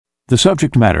The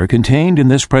subject matter contained in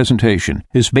this presentation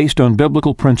is based on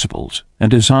biblical principles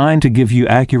and designed to give you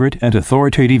accurate and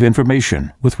authoritative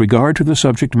information with regard to the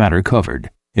subject matter covered.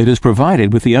 It is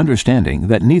provided with the understanding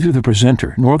that neither the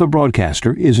presenter nor the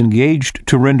broadcaster is engaged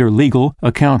to render legal,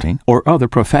 accounting, or other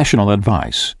professional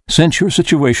advice. Since your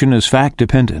situation is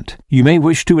fact-dependent, you may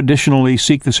wish to additionally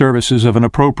seek the services of an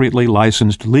appropriately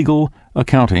licensed legal,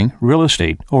 accounting, real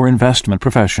estate, or investment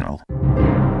professional.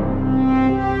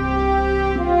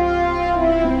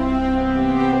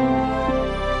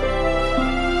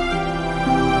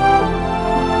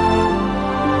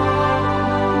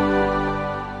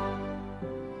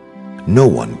 No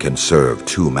one can serve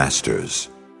two masters.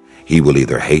 He will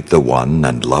either hate the one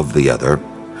and love the other,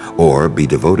 or be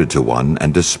devoted to one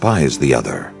and despise the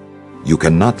other. You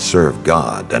cannot serve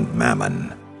God and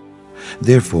mammon.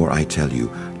 Therefore, I tell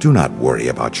you, do not worry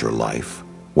about your life,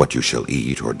 what you shall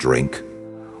eat or drink,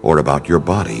 or about your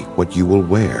body, what you will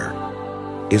wear.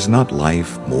 Is not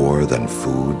life more than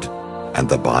food, and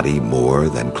the body more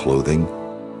than clothing?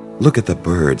 Look at the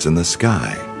birds in the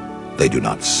sky. They do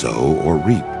not sow or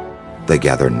reap. They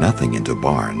gather nothing into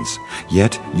barns,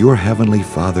 yet your heavenly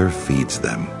Father feeds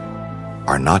them.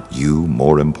 Are not you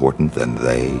more important than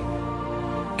they?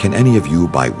 Can any of you,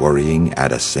 by worrying,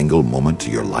 add a single moment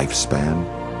to your lifespan?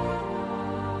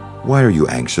 Why are you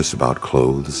anxious about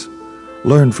clothes?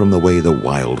 Learn from the way the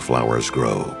wildflowers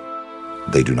grow.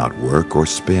 They do not work or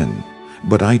spin,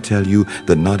 but I tell you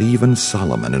that not even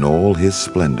Solomon in all his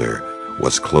splendor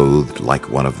was clothed like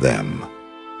one of them.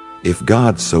 If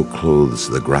God so clothes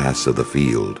the grass of the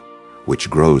field,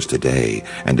 which grows today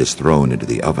and is thrown into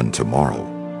the oven tomorrow,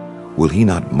 will he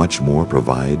not much more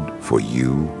provide for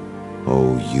you,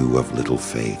 O you of little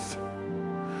faith?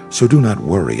 So do not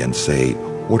worry and say,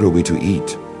 what are we to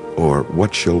eat? Or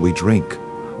what shall we drink?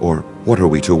 Or what are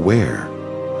we to wear?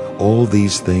 All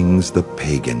these things the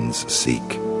pagans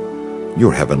seek.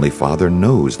 Your heavenly Father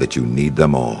knows that you need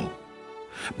them all.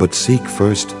 But seek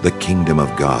first the kingdom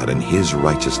of God and his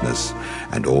righteousness,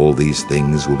 and all these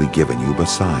things will be given you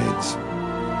besides.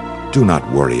 Do not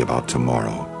worry about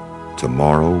tomorrow.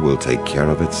 Tomorrow will take care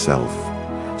of itself.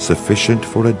 Sufficient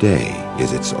for a day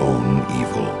is its own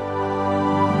evil.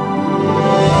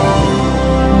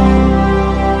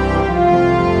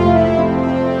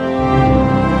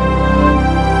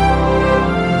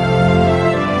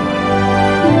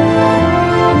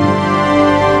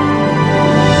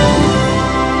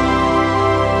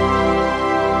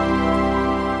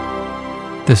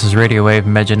 This is Radio Wave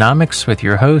Mejanomics with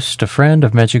your host, a Friend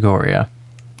of Medjugorje.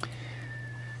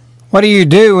 What do you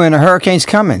do when a hurricane's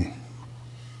coming?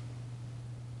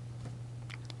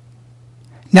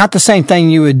 Not the same thing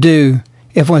you would do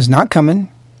if one's not coming,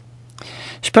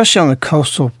 especially on the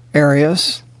coastal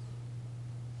areas.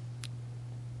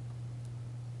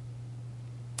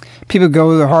 People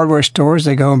go to the hardware stores,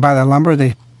 they go and buy the lumber,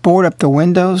 they board up the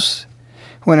windows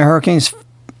when a hurricane's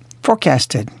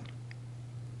forecasted.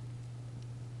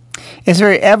 It's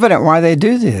very evident why they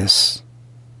do this.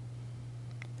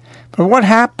 But what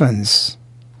happens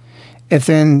if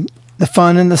they're in the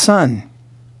fun in the sun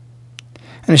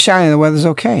and the shining and the weather's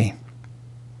okay?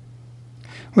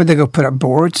 Would they go put up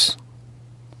boards,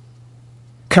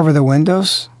 cover the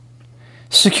windows,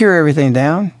 secure everything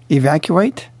down,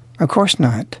 evacuate? Of course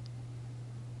not.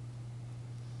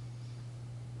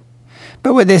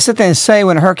 But would they sit there and say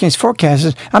when a hurricane's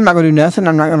forecasted, I'm not going to do nothing,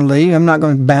 I'm not going to leave, I'm not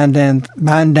going to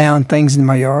bind down things in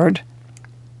my yard?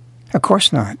 Of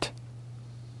course not.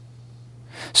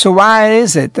 So why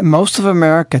is it that most of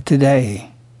America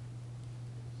today,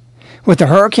 with the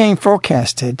hurricane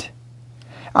forecasted,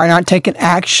 are not taking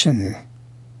action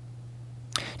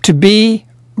to be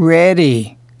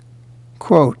ready?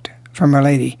 Quote from Our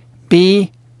Lady,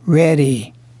 be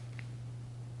ready.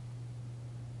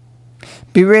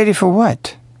 Be ready for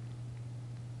what?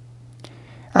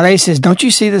 Our Lady says, don't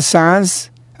you see the signs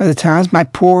of the times, my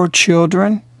poor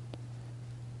children?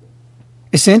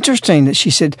 It's interesting that she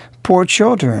said, poor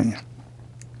children.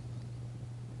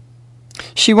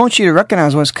 She wants you to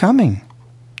recognize what's coming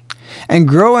and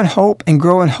grow in hope and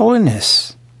grow in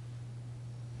holiness.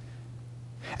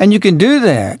 And you can do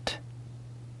that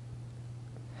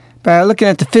by looking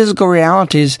at the physical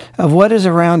realities of what is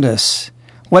around us,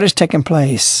 what is taking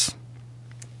place.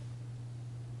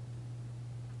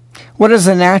 What is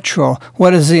the natural?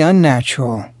 What is the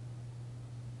unnatural?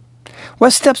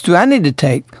 What steps do I need to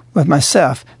take with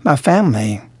myself, my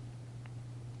family?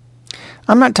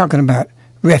 I'm not talking about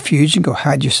refuge and go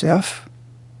hide yourself.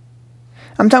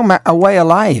 I'm talking about a way of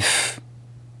life.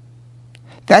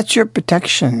 That's your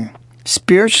protection,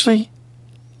 spiritually,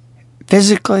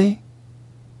 physically,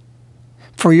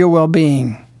 for your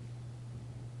well-being.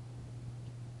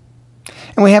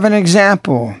 And we have an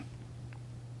example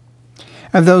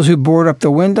of those who board up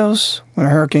the windows when a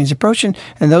hurricane's approaching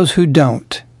and those who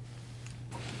don't.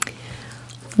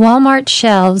 Walmart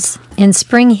shelves in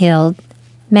Spring Hill,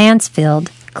 Mansfield,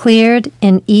 cleared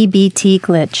in EBT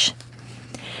glitch.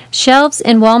 Shelves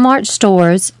in Walmart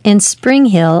stores in Spring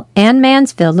Hill and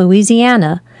Mansfield,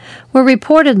 Louisiana, were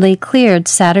reportedly cleared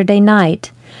Saturday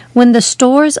night when the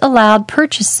stores allowed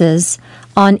purchases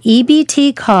on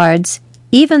EBT cards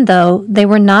even though they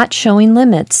were not showing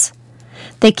limits.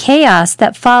 The chaos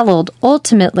that followed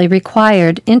ultimately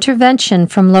required intervention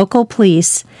from local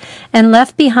police and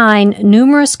left behind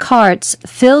numerous carts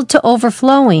filled to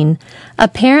overflowing,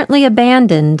 apparently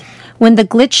abandoned, when the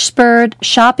glitch-spurred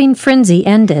shopping frenzy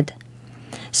ended.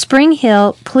 Spring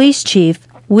Hill Police Chief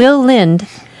Will Lind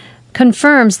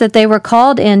confirms that they were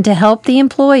called in to help the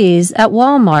employees at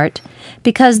Walmart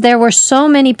because there were so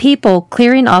many people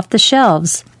clearing off the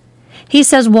shelves. He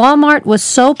says Walmart was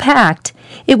so packed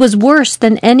it was worse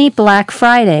than any Black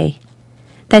Friday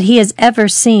that he has ever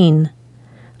seen.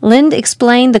 Lind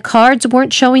explained the cards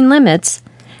weren't showing limits,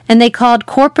 and they called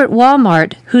corporate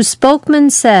Walmart, whose spokesman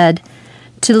said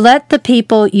to let the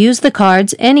people use the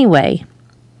cards anyway.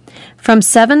 From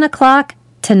 7 o'clock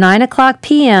to 9 o'clock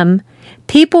p.m.,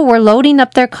 people were loading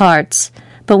up their carts,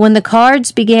 but when the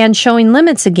cards began showing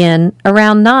limits again,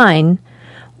 around 9,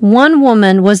 one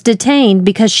woman was detained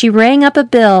because she rang up a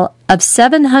bill of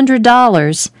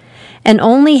 $700 and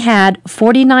only had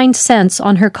 49 cents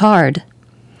on her card.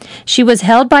 She was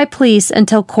held by police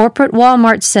until corporate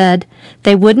Walmart said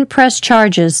they wouldn't press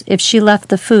charges if she left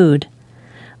the food.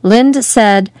 Lind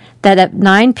said that at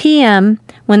 9 p.m.,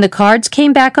 when the cards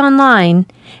came back online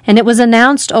and it was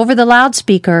announced over the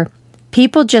loudspeaker,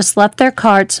 people just left their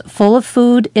carts full of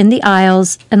food in the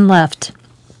aisles and left.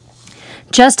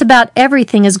 Just about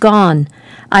everything is gone.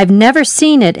 I've never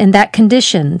seen it in that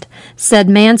condition, said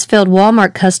Mansfield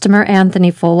Walmart customer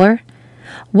Anthony Fuller.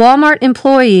 Walmart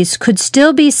employees could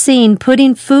still be seen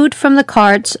putting food from the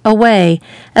carts away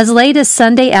as late as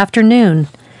Sunday afternoon.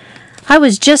 I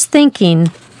was just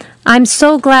thinking, I'm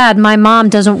so glad my mom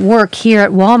doesn't work here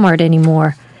at Walmart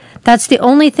anymore. That's the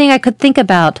only thing I could think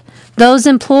about, those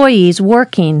employees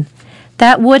working.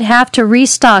 That would have to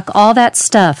restock all that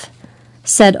stuff,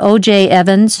 said O.J.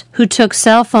 Evans, who took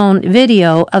cell phone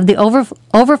video of the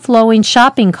overflowing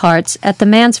shopping carts at the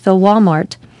Mansfield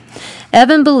Walmart.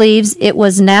 Evan believes it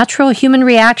was natural human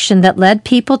reaction that led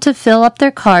people to fill up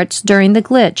their carts during the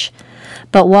glitch.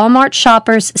 But Walmart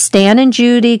shoppers Stan and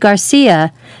Judy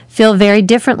Garcia feel very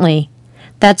differently.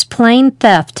 That's plain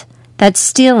theft. That's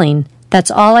stealing. That's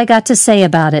all I got to say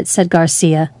about it, said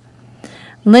Garcia.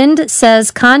 Lind says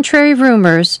contrary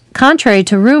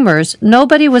to rumors,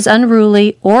 nobody was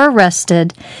unruly or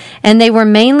arrested, and they were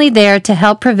mainly there to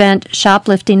help prevent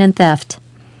shoplifting and theft.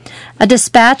 A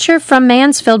dispatcher from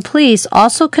Mansfield Police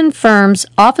also confirms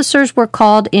officers were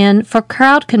called in for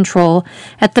crowd control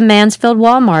at the Mansfield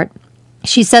Walmart.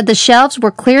 She said the shelves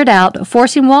were cleared out,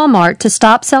 forcing Walmart to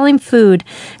stop selling food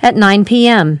at 9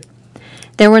 p.m.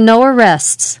 There were no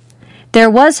arrests. There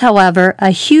was, however,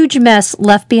 a huge mess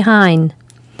left behind.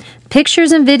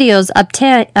 Pictures and videos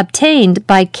obtained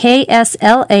by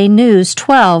KSLA News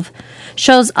 12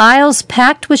 shows aisles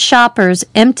packed with shoppers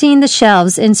emptying the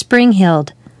shelves in Spring Hill.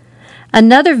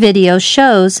 Another video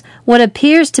shows what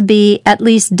appears to be at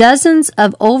least dozens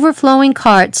of overflowing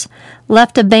carts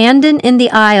left abandoned in the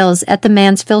aisles at the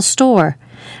Mansfield store,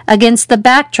 against the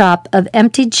backdrop of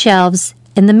emptied shelves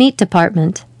in the meat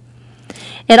department.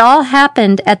 It all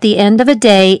happened at the end of a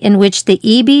day in which the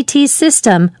EBT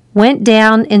system went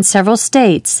down in several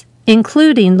states,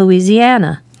 including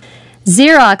Louisiana.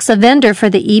 Xerox, a vendor for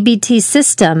the EBT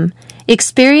system,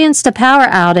 experienced a power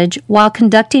outage while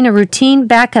conducting a routine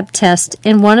backup test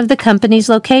in one of the company's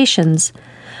locations.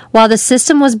 While the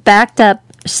system was backed up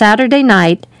Saturday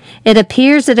night, it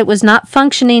appears that it was not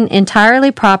functioning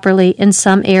entirely properly in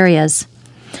some areas.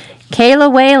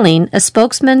 Kayla Whaling, a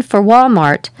spokesman for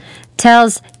Walmart,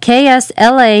 tells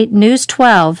KSLA News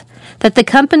 12 that the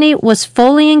company was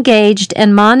fully engaged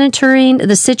in monitoring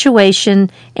the situation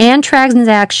and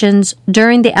transactions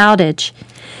during the outage.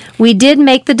 We did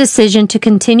make the decision to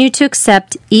continue to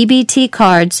accept EBT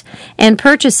cards and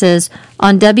purchases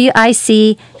on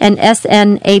WIC and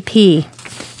SNAP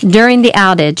during the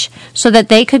outage so that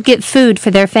they could get food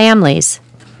for their families.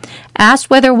 Asked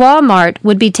whether Walmart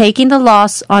would be taking the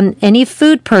loss on any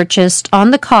food purchased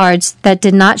on the cards that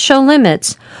did not show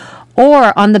limits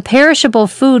or on the perishable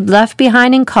food left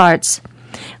behind in carts,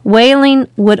 Whaling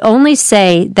would only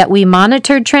say that we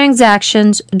monitored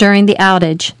transactions during the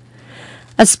outage.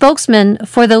 A spokesman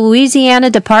for the Louisiana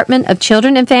Department of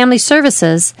Children and Family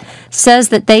Services says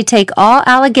that they take all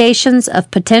allegations of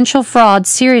potential fraud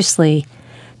seriously.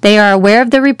 They are aware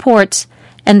of the reports,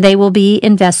 and they will be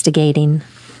investigating.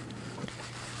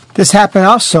 This happened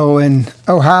also in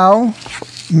Ohio,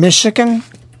 Michigan,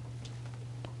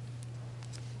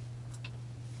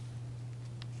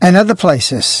 and other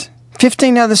places.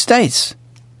 15 other states.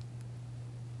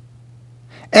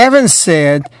 Evans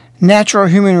said, natural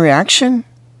human reaction?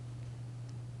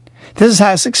 This is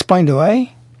how it's explained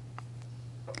away.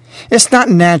 It's not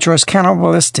natural, it's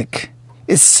cannibalistic.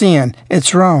 It's sin,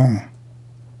 it's wrong.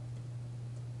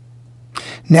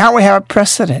 Now we have a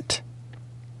precedent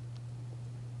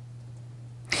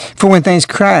for when things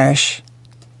crash,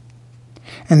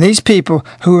 and these people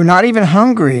who are not even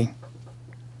hungry,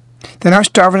 they're not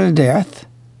starving to death.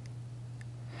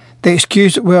 They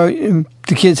excuse, well,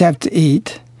 the kids have to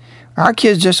eat. Our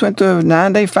kids just went through a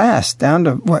 9-day fast, down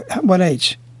to what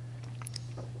age?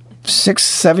 6,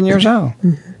 7 years old.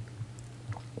 Mm-hmm.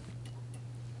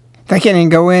 They can't even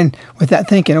go in without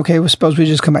thinking, okay, well, suppose we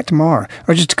just come back tomorrow,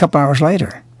 or just a couple hours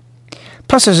later.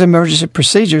 Plus, there's emergency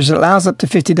procedures that allows up to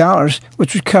 $50,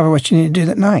 which would cover what you need to do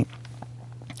that night.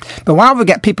 But why have we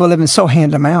got people living so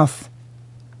hand-to-mouth?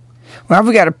 Why have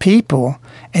we got a people,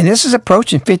 and this is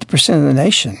approaching 50% of the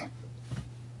nation.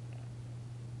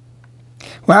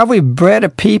 Why have we bred a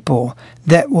people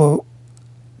that will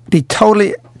be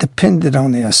totally dependent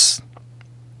on this?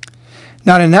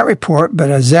 Not in that report,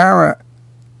 but Zara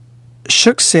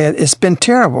Shook said, it's been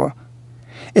terrible.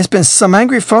 It's been some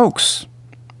angry folks.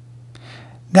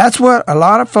 That's what a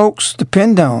lot of folks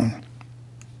depend on.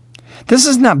 This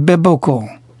is not biblical.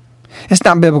 It's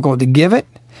not biblical to give it.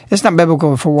 It's not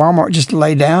biblical for Walmart just to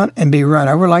lay down and be run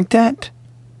over like that.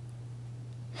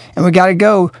 And we got to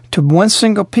go to one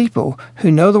single people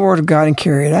who know the Word of God and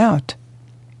carry it out.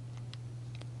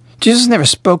 Jesus never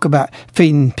spoke about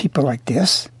feeding people like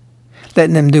this,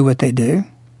 letting them do what they do.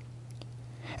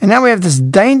 And now we have this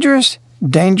dangerous,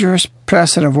 dangerous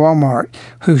precedent of Walmart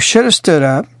who should have stood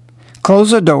up,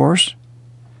 closed their doors,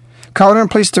 called in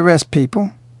police to arrest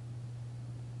people.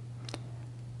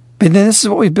 But then this is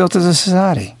what we've built as a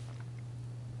society.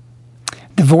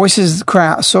 The voices cry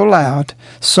out so loud,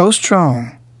 so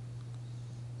strong,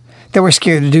 that we're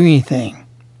scared to do anything,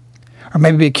 or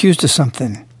maybe be accused of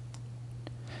something.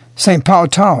 St. Paul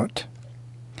taught,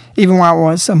 even while I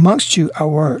was amongst you, I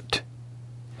worked.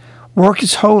 Work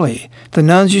is holy. The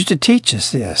nuns used to teach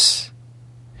us this.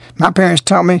 My parents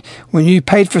taught me when you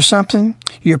paid for something,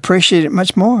 you appreciate it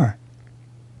much more.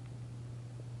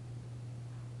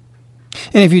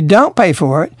 And if you don't pay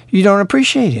for it, you don't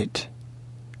appreciate it.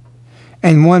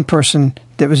 And one person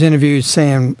that was interviewed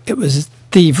saying it was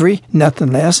thievery,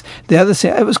 nothing less. The other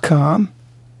said it was calm.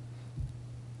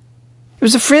 It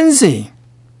was a frenzy.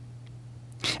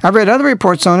 I read other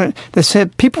reports on it that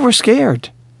said people were scared.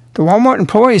 The Walmart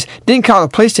employees didn't call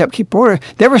the police to help keep order.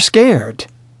 They were scared.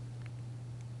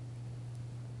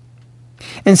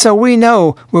 And so we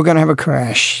know we're going to have a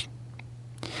crash.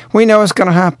 We know it's going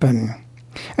to happen.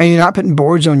 And you're not putting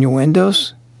boards on your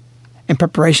windows in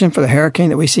preparation for the hurricane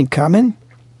that we see coming.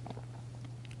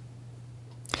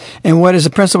 And what is the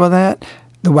principle of that?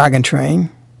 The wagon train.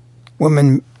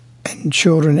 Women and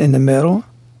children in the middle.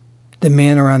 The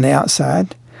men are on the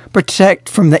outside. Protect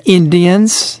from the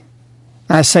Indians.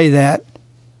 I say that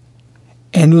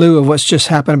in lieu of what's just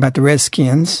happened about the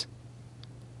Redskins.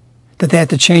 That they had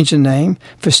to change the name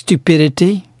for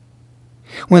stupidity.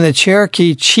 When the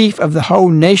Cherokee chief of the whole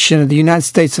nation of the United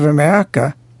States of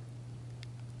America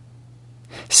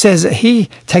says that he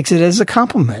takes it as a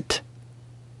compliment.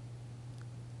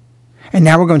 And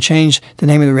now we're going to change the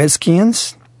name of the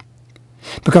Redskins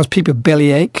because people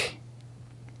bellyache.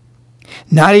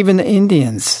 Not even the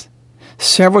Indians.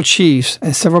 Several chiefs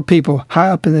and several people high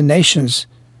up in the nations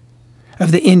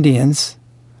of the Indians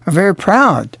are very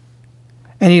proud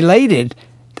and elated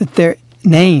that they're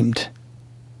named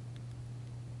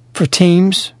for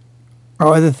teams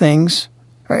or other things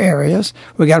or areas.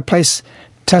 We got a place,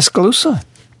 Tuscaloosa,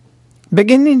 big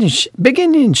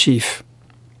Indian chief.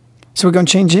 So we're going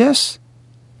to change this.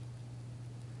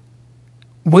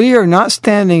 We are not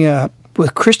standing up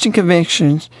with Christian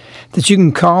convictions that you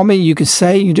can call me, you can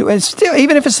say, you do, and still,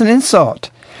 even if it's an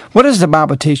insult, what does the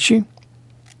Bible teach you?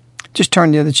 Just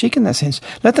turn the other cheek in that sense.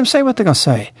 Let them say what they're going to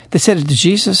say. They said it to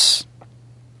Jesus.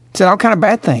 Said all kind of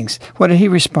bad things. What did he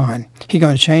respond? He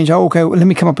going to change? Oh, okay, well, let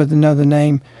me come up with another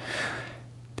name.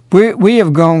 We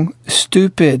have gone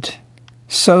stupid,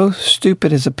 so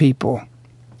stupid as a people.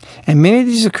 And many of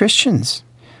these are Christians.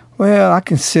 Well, I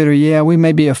consider, we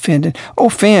may be offended.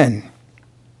 Offend.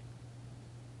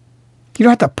 You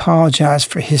don't have to apologize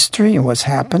for history and what's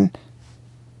happened,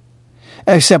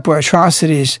 except where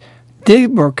atrocities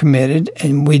were committed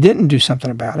and we didn't do something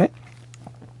about it.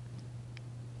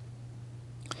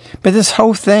 But this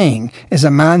whole thing is a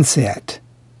mindset.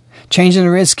 Changing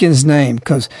the Redskins' name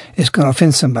because it's going to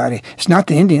offend somebody. It's not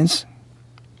the Indians.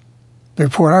 The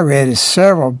report I read is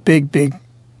several big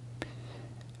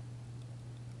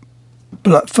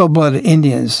full-blooded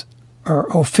Indians are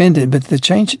offended, but they're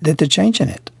changing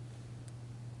it.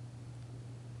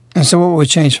 And so what will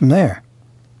change from there?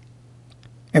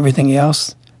 Everything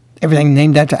else? Everything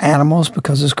named after animals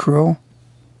because it's cruel?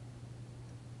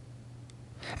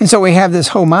 And so we have this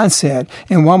whole mindset,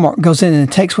 and Walmart goes in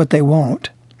and takes what they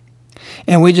want.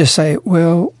 And we just say,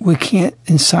 well, we can't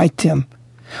incite them.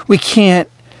 We can't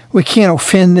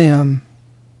offend them.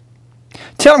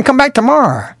 Tell them come back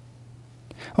tomorrow.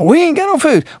 Well, we ain't got no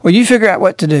food. Well, you figure out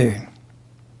what to do.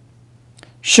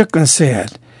 Shukla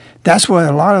said, that's what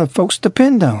a lot of folks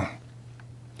depend on.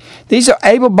 These are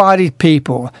able-bodied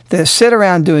people that sit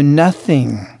around doing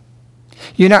nothing.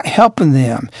 You're not helping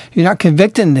them. You're not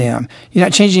convicting them. You're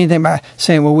not changing anything by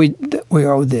saying, well, we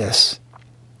owe this.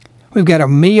 We've got a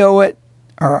me owe it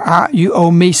or you owe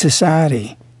me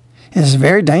society. And it's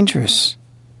very dangerous.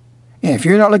 And if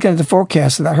you're not looking at the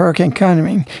forecast of that hurricane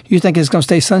coming, you think it's going to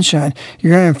stay sunshine,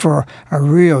 you're in for a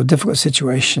real difficult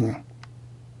situation.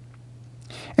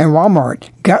 And Walmart,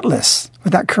 gutless,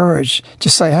 without courage,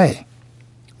 just say, hey,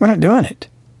 we're not doing it.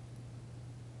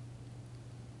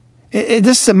 It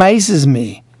just amazes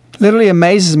me, literally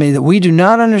amazes me that we do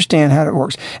not understand how it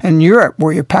works. In Europe,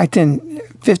 where you're packed in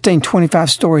 15,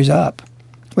 25 stories up,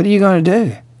 what are you going to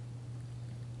do?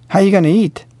 How are you going to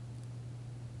eat?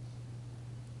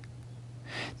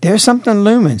 There's something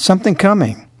looming, something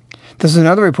coming. There's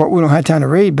another report we don't have time to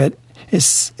read, but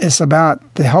it's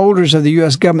about the holders of the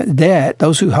U.S. government debt,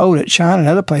 those who hold it, China and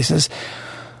other places,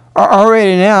 are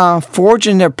already now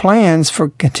forging their plans for a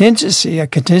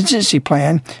contingency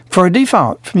plan for a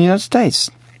default from the United States.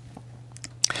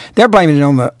 They're blaming it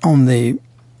on the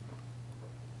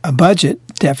budget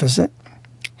deficit,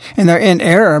 and they're in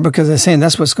error because they're saying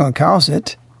that's what's going to cause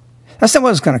it. That's not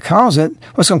what's going to cause it.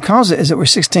 What's going to cause it is that we're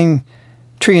 $16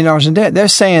 trillion in debt. They're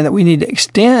saying that we need to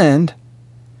extend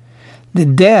the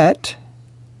debt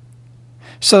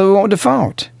so we won't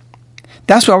default.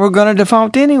 That's why we're going to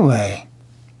default anyway.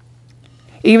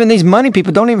 Even these money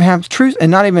people don't even have the truth and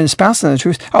not even espousing the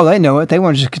truth. Oh, they know it. They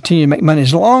want to just continue to make money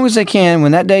as long as they can.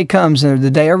 When that day comes,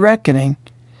 the day of reckoning,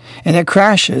 and it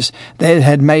crashes, they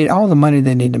had made all the money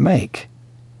they need to make.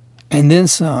 And then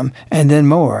some, and then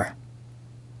more.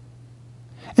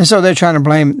 And so they're trying to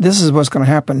blame, this is what's going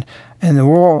to happen, and the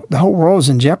whole world is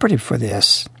in jeopardy for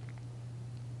this.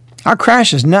 Our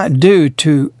crash is not due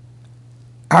to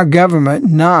our government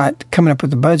not coming up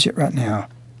with a budget right now.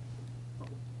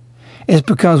 It's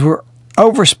because we're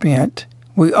overspent,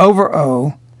 we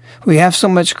over-owe, we have so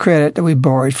much credit that we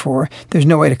borrowed for, there's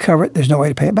no way to cover it, there's no way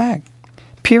to pay it back.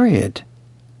 Period.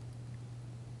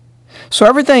 So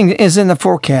everything is in the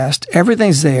forecast,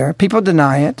 everything's there, people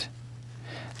deny it.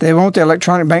 They want the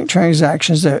electronic bank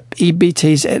transactions, the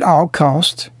EBTs at all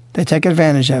costs. They take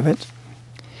advantage of it.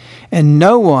 And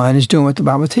no one is doing what the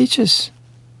Bible teaches.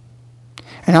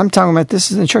 And I'm talking about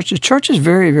this in the church. The church is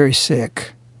very, very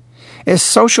sick. It's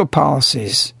social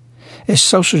policies. It's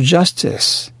social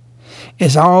justice.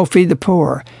 It's all feed the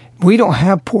poor. We don't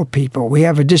have poor people. We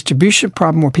have a distribution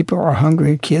problem where people are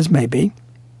hungry, kids maybe.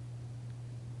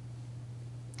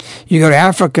 You go to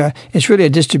Africa, it's really a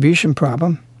distribution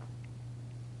problem.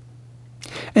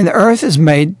 And the earth is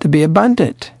made to be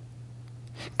abundant.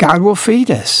 God will feed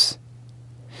us.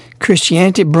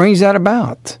 Christianity brings that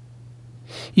about.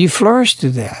 You flourish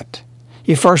through that.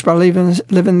 You flourish by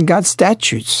living God's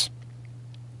statutes.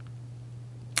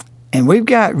 And we've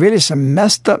got really some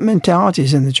messed up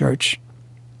mentalities in the church.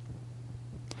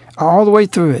 All the way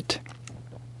through it.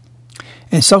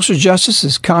 And social justice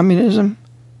is communism.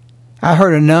 I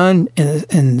heard a nun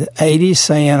in the 80s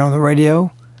saying on the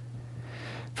radio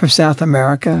from South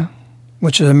America,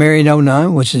 which is a Mary No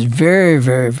Nun, which is very,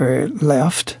 very, very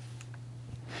left,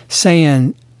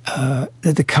 saying that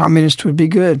the communists would be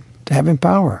good to have in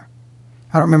power.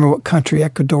 I don't remember what country,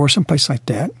 Ecuador, someplace like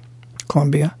that,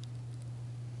 Colombia.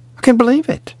 I can't believe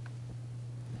it.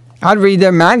 I'd read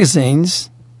their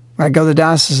magazines when I go to the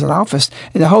diocesan office,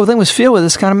 and the whole thing was filled with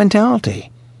this kind of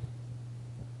mentality.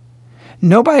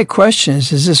 Nobody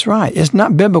questions, is this right? It's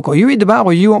not biblical. You read the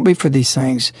Bible, you won't be for these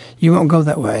things. You won't go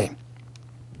that way.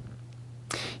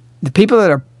 The people that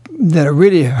are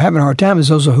really having a hard time is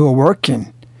those who are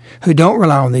working, who don't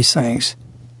rely on these things.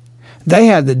 They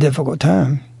have the difficult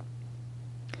time.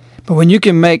 But when you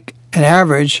can make an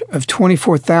average of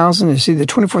 24,000. It's either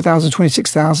 24,000,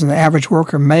 26,000 the average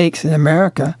worker makes in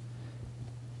America.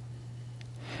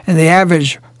 And the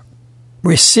average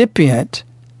recipient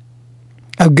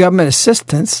of government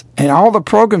assistance and all the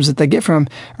programs that they get from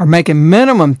are making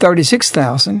minimum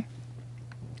 36,000.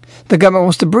 The government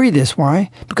wants to breed this. Why?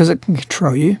 Because it can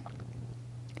control you.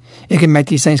 It can make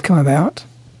these things come about.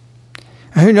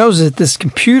 And who knows that this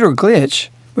computer glitch,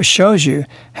 which shows you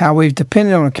how we've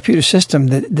depended on a computer system,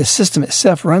 that the system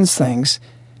itself runs things,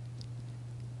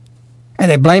 and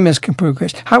they blame this computer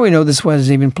glitch. How do we know this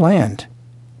wasn't even planned?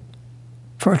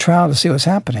 For a trial to see what's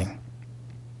happening.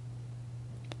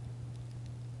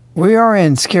 We are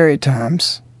in scary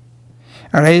times.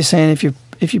 Our lady's saying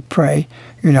if you pray,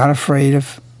 you're not afraid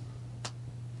of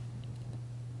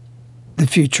the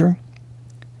future.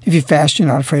 If you fast, you're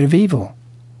not afraid of evil.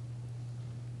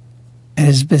 And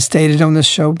it's been stated on this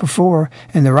show before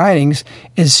in the writings,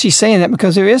 is she's saying that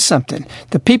because there is something.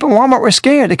 The people in Walmart were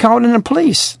scared. They called in the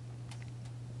police.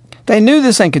 They knew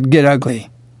this thing could get ugly.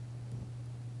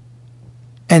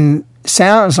 And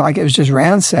sounds like it was just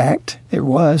ransacked. It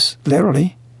was,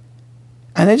 literally.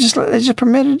 And they just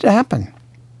permitted it to happen.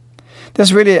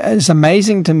 This really is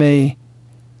amazing to me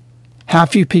how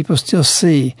few people still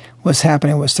see what's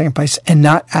happening, what's taking place, and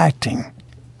not acting.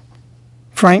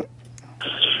 Frank?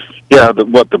 Yeah,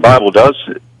 what the Bible does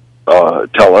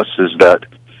tell us is that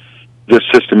this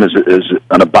system is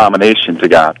an abomination to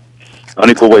God.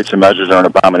 Unequal weights and measures are an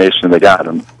abomination to God.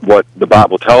 And what the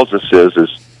Bible tells us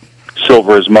is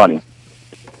silver is money.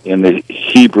 In the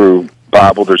Hebrew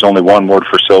Bible, there's only one word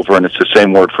for silver, and it's the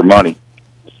same word for money.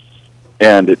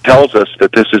 And it tells us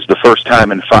that this is the first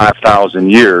time in 5,000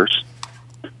 years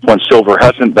when silver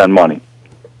hasn't been money.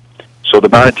 So the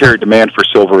monetary demand for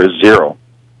silver is zero.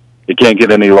 It can't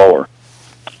get any lower.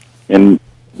 And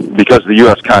because the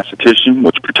U.S. Constitution,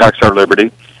 which protects our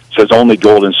liberty, says only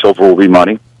gold and silver will be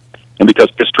money, and because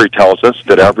history tells us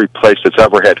that every place that's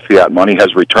ever had fiat money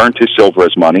has returned to silver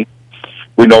as money,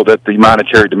 we know that the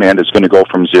monetary demand is going to go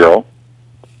from zero,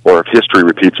 or if history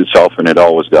repeats itself, and it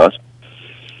always does,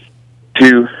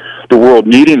 to the world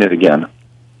needing it again.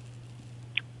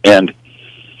 And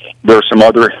there are some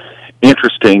other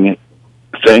interesting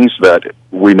things that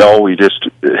we know. We just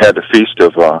had the feast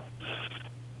of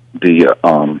the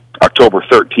October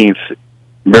 13th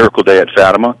Miracle Day at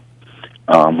Fatima,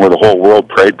 where the whole world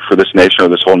prayed for this nation, or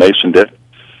this whole nation did,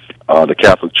 the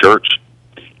Catholic Church.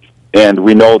 And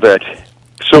we know that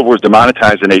silver was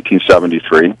demonetized in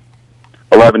 1873.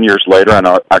 11 years later, on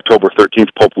October 13th,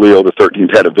 Pope Leo XIII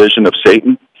had a vision of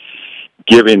Satan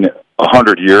giving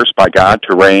 100 years by God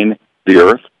to reign the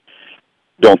earth.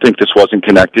 Don't think this wasn't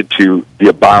connected to the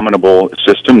abominable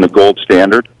system, the gold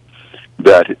standard,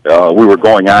 that we were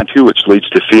going on to, which leads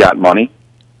to fiat money.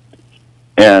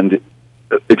 And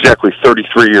exactly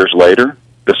 33 years later,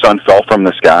 the sun fell from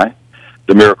the sky.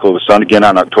 The miracle of the sun, again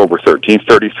on October 13th,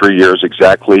 33 years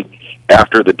exactly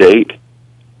after the date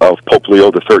of Pope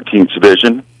Leo XIII's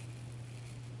vision.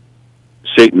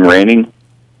 Satan reigning,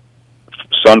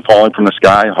 sun falling from the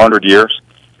sky, 100 years,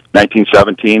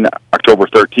 1917, October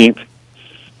 13th.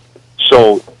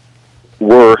 So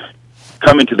we're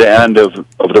coming to the end of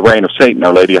the reign of Satan.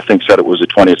 Our Lady, I think, said it was the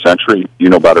 20th century. You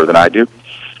know better than I do.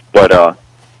 But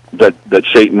that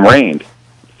Satan reigned.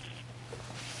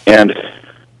 And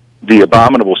the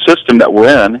abominable system that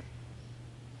we're in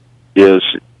is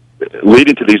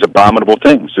leading to these abominable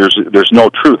things. There's no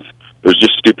truth. There's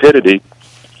just stupidity.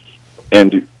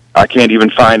 And I can't even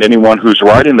find anyone who's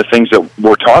writing the things that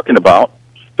we're talking about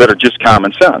that are just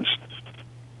common sense.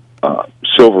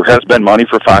 Silver has been money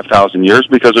for 5,000 years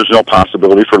because there's no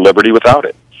possibility for liberty without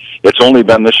it. It's only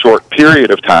been this short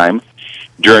period of time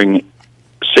during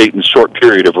Satan's short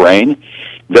period of reign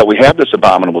that we have this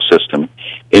abominable system,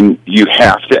 and you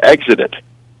have to exit it.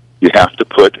 You have to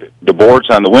put the boards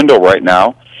on the window right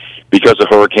now because a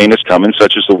hurricane is coming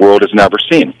such as the world has never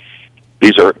seen.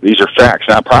 These are facts,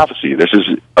 not prophecy. This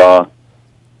is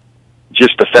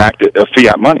just the fact of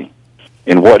fiat money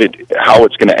and how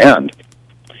it's going to end.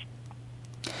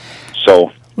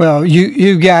 So, well,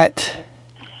 you got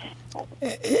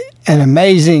an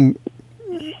amazing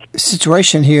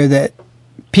situation here that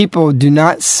people do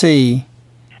not see,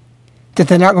 that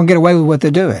they're not going to get away with what they're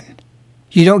doing.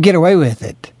 You don't get away with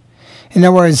it. In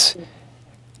other words,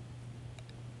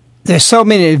 there's so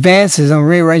many advances on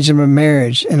rearranging of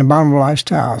marriage and abominable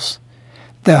lifestyles,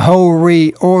 the whole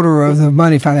reorder of the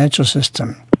money financial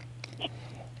system.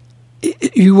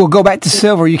 You will go back to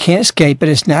silver. You can't escape it.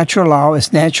 It's natural law.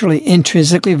 It's naturally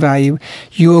intrinsically valued.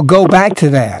 You will go back to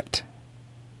that.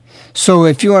 So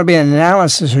if you want to be an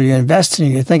analysis or you're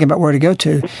investing, you're thinking about where to go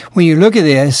to, when you look at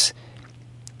this,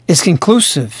 It's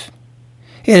conclusive.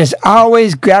 It has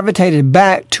always gravitated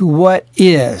back to what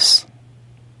is.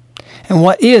 And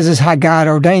what is how God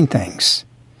ordained things.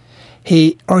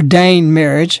 He ordained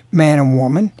marriage, man and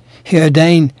woman. He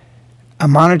ordained a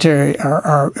monetary,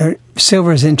 or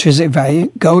silver is intrinsic value,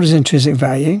 gold is intrinsic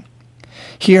value.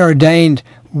 He ordained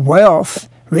wealth,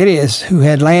 really, is who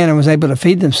had land and was able to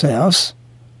feed themselves.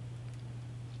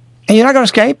 And you're not going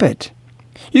to escape it.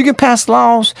 You can pass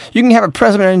laws. You can have a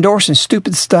president endorsing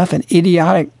stupid stuff and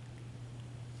idiotic,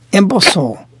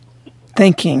 imbecile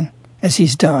thinking, as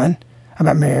he's done,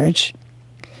 about marriage.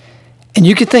 And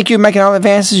you can think you're making all the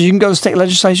advances. You can go to state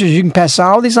legislatures. You can pass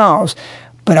all these laws.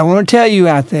 But I want to tell you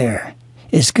out there,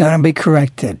 it's going to be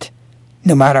corrected.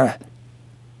 No matter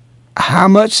how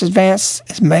much advance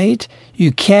is made,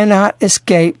 you cannot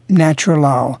escape natural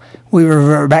law. We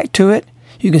revert back to it.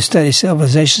 You can study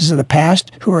civilizations of the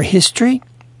past who are history,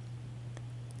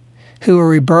 who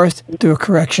were rebirthed through a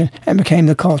correction and became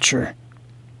the culture.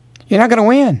 You're not going to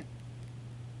win.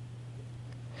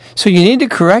 So you need to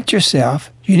correct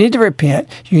yourself. You need to repent.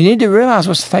 You need to realize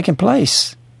what's taking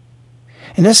place.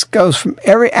 And this goes from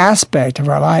every aspect of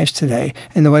our lives today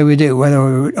and the way we do, whether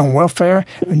we're on welfare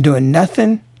and doing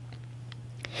nothing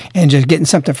and just getting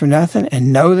something for nothing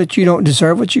and know that you don't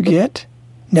deserve what you get.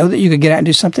 Know that you could get out and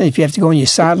do something if you have to go on your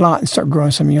side lot and start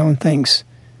growing some of your own things.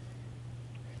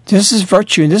 This is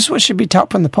virtue, and this is what should be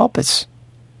taught from the pulpits.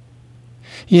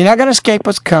 You're not going to escape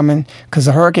what's coming because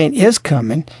the hurricane is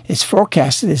coming. It's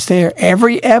forecasted. It's there.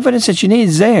 Every evidence that you need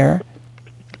is there.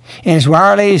 And as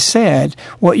Our Lady said,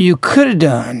 what you could have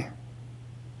done,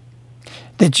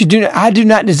 that you do. I do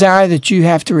not desire that you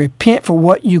have to repent for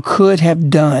what you could have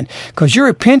done, because your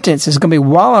repentance is going to be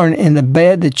wallowing in the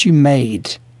bed that you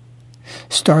made.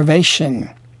 Starvation,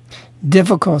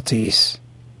 difficulties,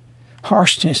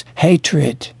 harshness,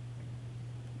 hatred,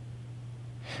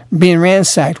 being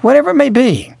ransacked, whatever it may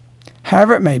be,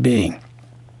 however it may be.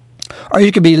 Or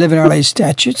you could be living Our Lady's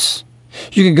statutes.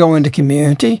 You could go into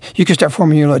community. You could start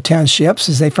forming your little townships,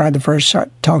 as they Friday the First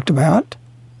talked about,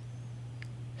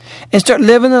 and start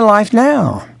living the life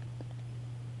now.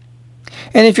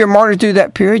 And if you're martyred through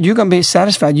that period, you're going to be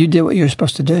satisfied you did what you were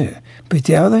supposed to do. But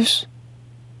the others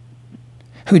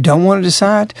who don't want to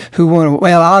decide, who want to,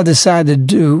 well, I'll decide to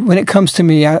do, when it comes to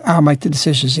me, I'll make the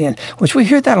decisions in, which we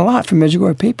hear that a lot from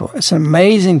Medjugorje people. It's an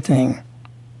amazing thing.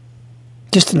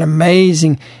 Just an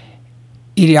amazing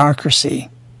idiocracy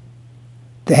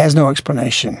that has no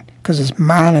explanation, because it's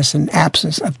minus and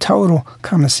absence of total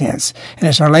common sense. And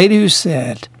it's Our Lady who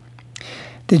said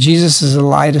that Jesus is the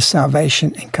light of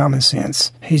salvation and common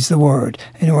sense. He's the Word.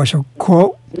 In other words,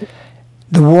 quote,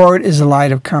 the Word is the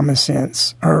light of common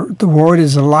sense, or the Word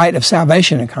is the light of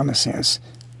salvation and common sense.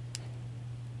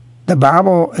 The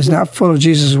Bible is not full of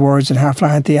Jesus' words and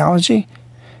high-flying theology,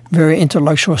 very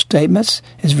intellectual statements.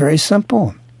 It's very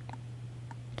simple.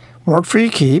 Work for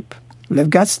your keep, live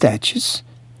God's statutes,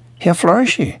 He'll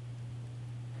flourish you.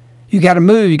 You got to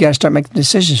move. You got to start making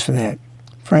decisions for that.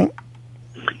 Frank?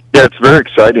 Yeah, it's very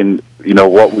exciting,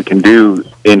 what we can do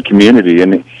in community.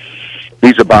 And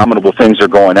these abominable things are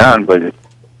going on, but,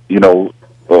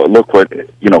 look what,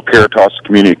 Caritas,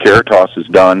 Community Caritas has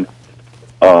done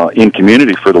in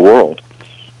community for the world.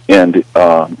 And,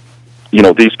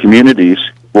 these communities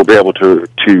will be able to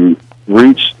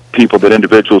reach people that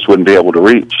individuals wouldn't be able to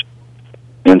reach.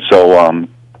 And so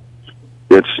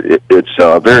it's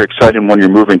very exciting when you're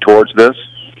moving towards this.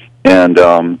 And,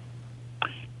 there'll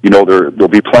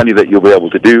be plenty that you'll be able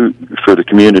to do for the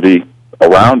community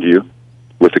around you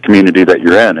with the community that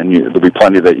you're in. And there'll be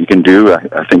plenty that you can do,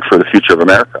 I think, for the future of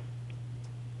America.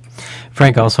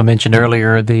 Frank also mentioned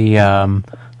earlier the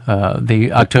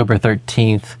October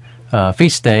 13th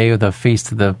feast day, the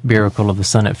Feast of the Miracle of the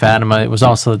Sun at Fatima. It was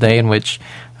also the day in which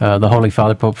the Holy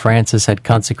Father Pope Francis had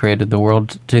consecrated the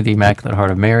world to the Immaculate Heart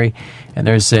of Mary. And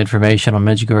there's information on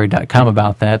Medjugorje.com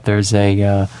about that. There's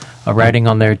a writing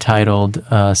on there titled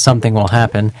 "Something Will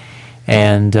Happen,"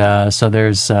 and so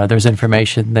there's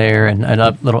information there and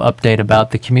a little update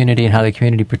about the community and how the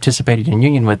community participated in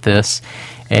union with this.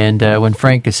 And when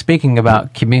Frank is speaking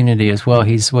about community as well,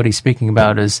 what he's speaking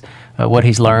about is what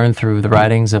he's learned through the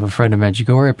writings of a Friend of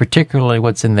Medjugorje, particularly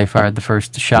what's in They Fired the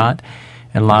First Shot,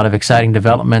 and a lot of exciting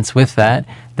developments with that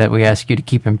we ask you to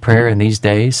keep in prayer in these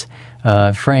days.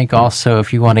 Frank, also,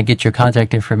 if you want to get your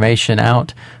contact information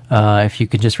out, if you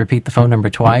could just repeat the phone number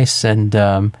twice and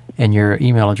your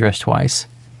email address twice.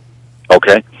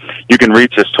 Okay. You can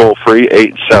reach us toll-free,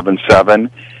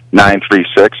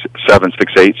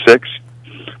 877-936-7686.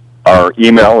 Our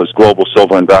email is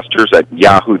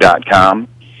globalsilverinvestors@yahoo.com.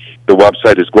 The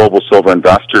website is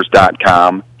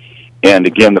globalsilverinvestors.com. And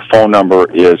again, the phone number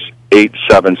is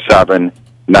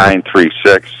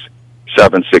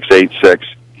 877-936-7686.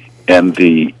 And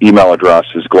the email address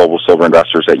is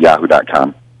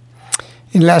globalsilverinvestors@yahoo.com.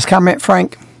 Any last comment,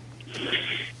 Frank?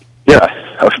 Yeah,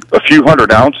 a few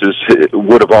hundred ounces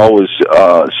would have always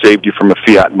saved you from a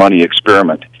fiat money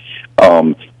experiment.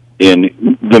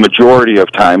 In the majority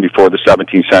of time before the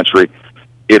 17th century,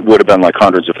 it would have been like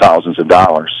hundreds of thousands of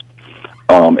dollars.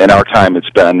 In our time,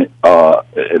 it's been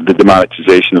the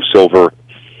demonetization of silver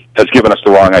has given us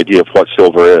the wrong idea of what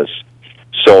silver is.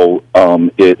 So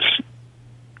it's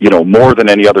more than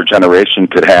any other generation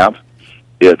could have.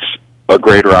 It's a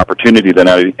greater opportunity than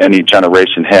any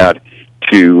generation had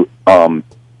to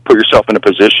put yourself in a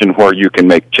position where you can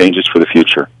make changes for the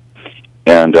future.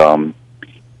 And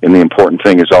the important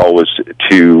thing is always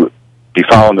to be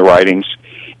following the writings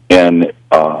and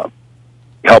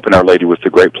helping Our Lady with the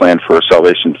great plan for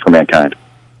salvation for mankind.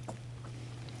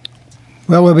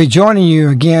 Well, we'll be joining you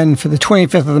again for the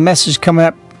 25th of the message coming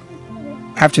up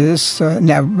after this,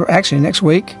 next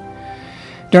week.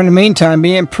 During the meantime,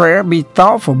 be in prayer, be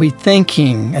thoughtful, be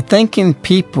thinking, a thinking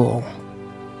people.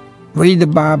 Read the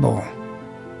Bible.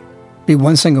 Be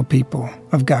one single people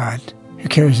of God who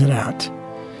carries it out.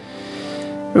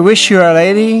 We wish you, Our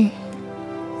Lady.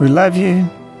 We love you.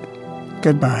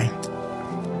 Goodbye.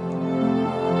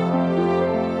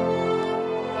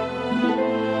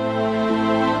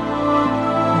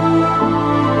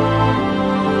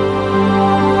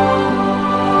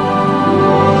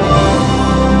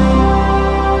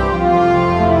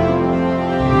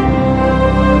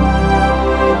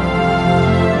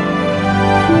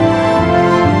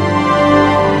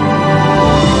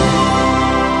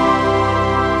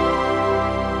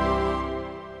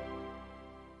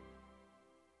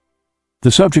 The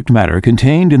subject matter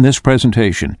contained in this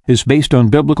presentation is based on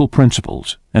biblical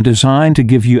principles and designed to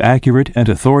give you accurate and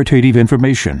authoritative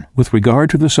information with regard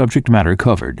to the subject matter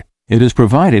covered. It is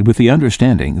provided with the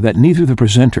understanding that neither the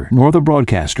presenter nor the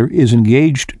broadcaster is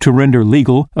engaged to render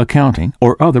legal, accounting,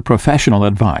 or other professional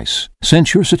advice.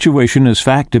 Since your situation is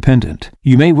fact-dependent,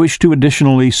 you may wish to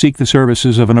additionally seek the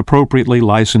services of an appropriately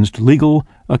licensed legal,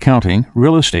 accounting,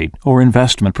 real estate, or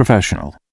investment professional.